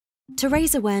To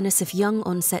raise awareness of young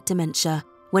onset dementia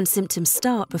when symptoms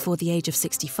start before the age of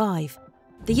 65,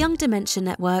 the Young Dementia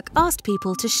Network asked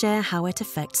people to share how it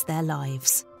affects their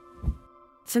lives.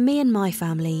 For me and my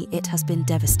family, it has been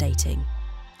devastating.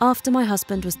 After my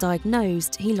husband was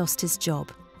diagnosed, he lost his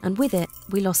job, and with it,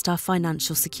 we lost our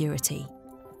financial security.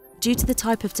 Due to the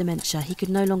type of dementia, he could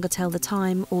no longer tell the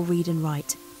time or read and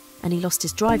write, and he lost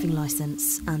his driving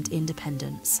licence and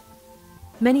independence.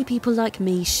 Many people like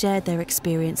me shared their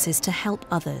experiences to help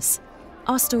others.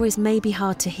 Our stories may be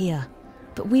hard to hear,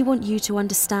 but we want you to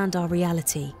understand our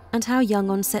reality and how young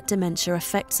onset dementia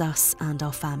affects us and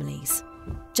our families.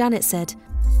 Janet said,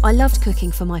 "I loved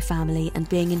cooking for my family and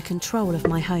being in control of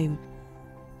my home,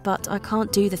 but I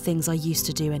can't do the things I used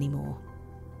to do anymore.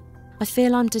 I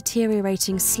feel I'm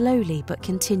deteriorating slowly but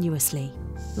continuously,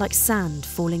 like sand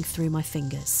falling through my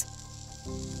fingers."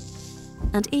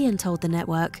 And Ian told the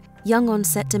network, "Young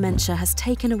onset dementia has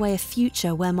taken away a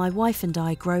future where my wife and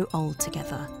I grow old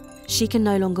together. She can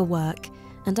no longer work,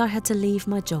 and I had to leave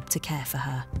my job to care for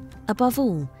her. Above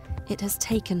all, it has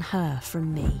taken her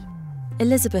from me."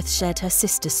 Elizabeth shared her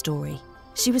sister's story.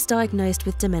 She was diagnosed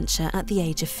with dementia at the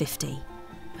age of 50.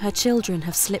 Her children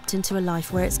have slipped into a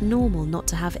life where it's normal not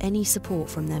to have any support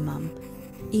from their mum,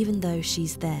 even though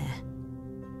she's there.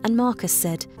 And Marcus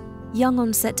said, "Young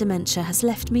onset dementia has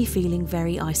left me feeling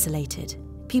very isolated.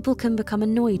 People can become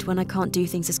annoyed when I can't do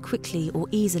things as quickly or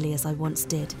easily as I once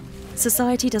did.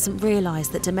 Society doesn't realise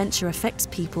that dementia affects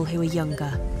people who are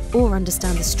younger, or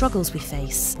understand the struggles we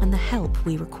face and the help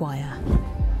we require."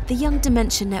 The Young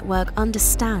Dementia Network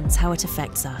understands how it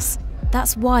affects us.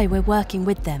 That's why we're working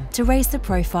with them to raise the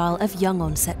profile of young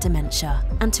onset dementia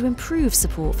and to improve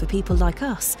support for people like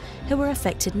us who are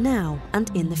affected now and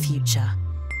in the future.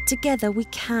 Together we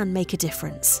can make a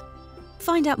difference.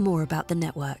 Find out more about the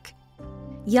network.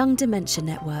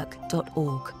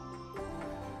 youngdementianetwork.org